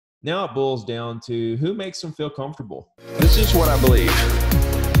Now it boils down to who makes them feel comfortable. This is what I believe.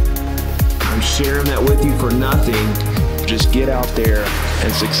 I'm sharing that with you for nothing. Just get out there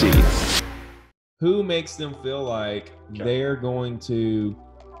and succeed. Who makes them feel like they're going to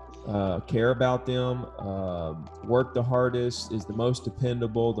care about them, work the hardest, is the most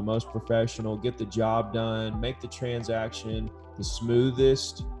dependable, the most professional, get the job done, make the transaction the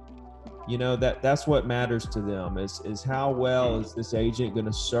smoothest. You know, that's what matters to them is how well is this agent going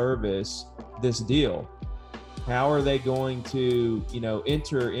to service this deal? How are they going to, you know,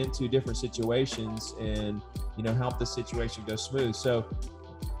 enter into different situations and, you know, help the situation go smooth? So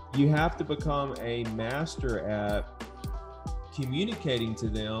you have to become a master at communicating to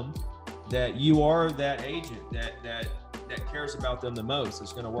them that you are that agent that cares about them the most.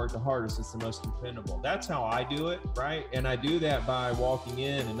 It's going to work the hardest. It's the most dependable. That's how I do it, right? And I do that by walking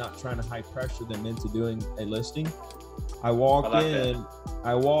in and not trying to high pressure them into doing a listing. I walk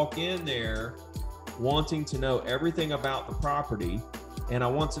in there wanting to know everything about the property, and I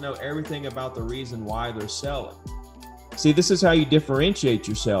want to know everything about the reason why they're selling. See, this is how you differentiate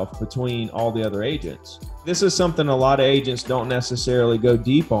yourself between all the other agents. This is something a lot of agents don't necessarily go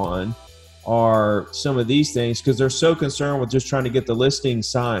deep on, are some of these things, because they're so concerned with just trying to get the listing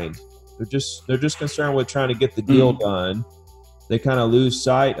signed. They're just concerned with trying to get the deal done. They kind of lose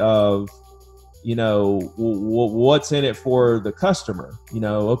sight of, you know, what's in it for the customer. You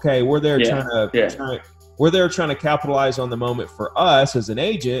know, okay, we're there trying to capitalize on the moment for us as an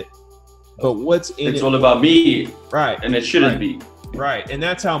agent, but what's in it? It's all about me, right? And it shouldn't be, right. And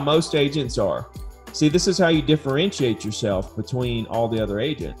that's how most agents are. See, this is how you differentiate yourself between all the other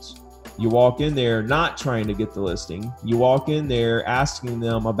agents. You walk in there not trying to get the listing. You walk in there asking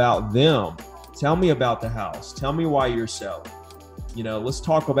them about them. Tell me about the house. Tell me why you're selling. You know, let's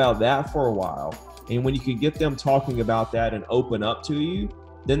talk about that for a while. And when you can get them talking about that and open up to you,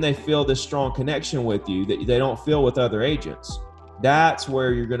 then they feel this strong connection with you that they don't feel with other agents. That's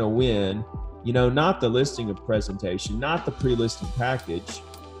where you're going to win. You know, not the listing of presentation, not the pre-listing package.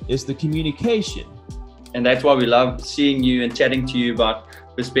 It's the communication. And that's why we love seeing you and chatting to you about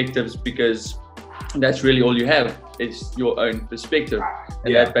perspectives, because that's really all you have is your own perspective.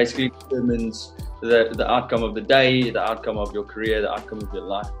 And that basically determines the outcome of the day, the outcome of your career, the outcome of your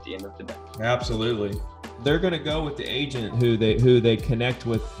life at the end of the day. Absolutely. They're going to go with the agent who they connect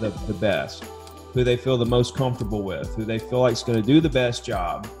with the best, who they feel the most comfortable with, who they feel like is going to do the best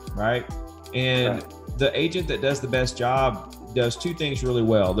job, right? And the agent that does the best job does two things really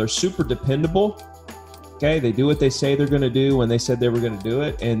well. They're super dependable. Okay, they do what they say they're going to do when they said they were going to do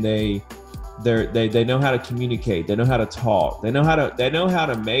it, and they know how to communicate. They know how to talk. They know how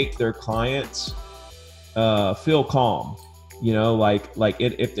to make their clients feel calm. You know, like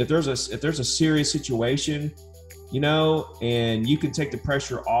if there's a serious situation, you know, and you can take the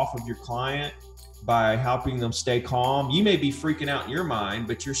pressure off of your client by helping them stay calm. You may be freaking out in your mind,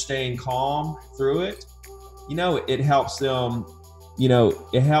 but you're staying calm through it. You know, it helps them. You know,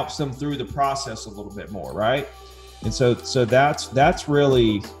 it helps them through the process a little bit more, right? And so that's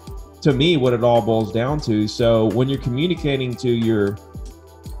really, to me, what it all boils down to. So when you're communicating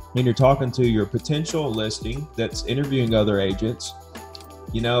when you're talking to your potential listing that's interviewing other agents,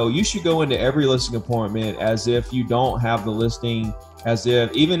 you know, you should go into every listing appointment as if you don't have the listing, as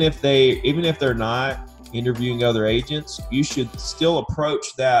if even if they're not interviewing other agents, you should still approach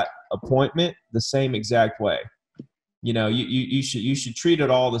that appointment the same exact way. You know, you should treat it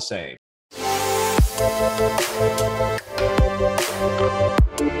all the same.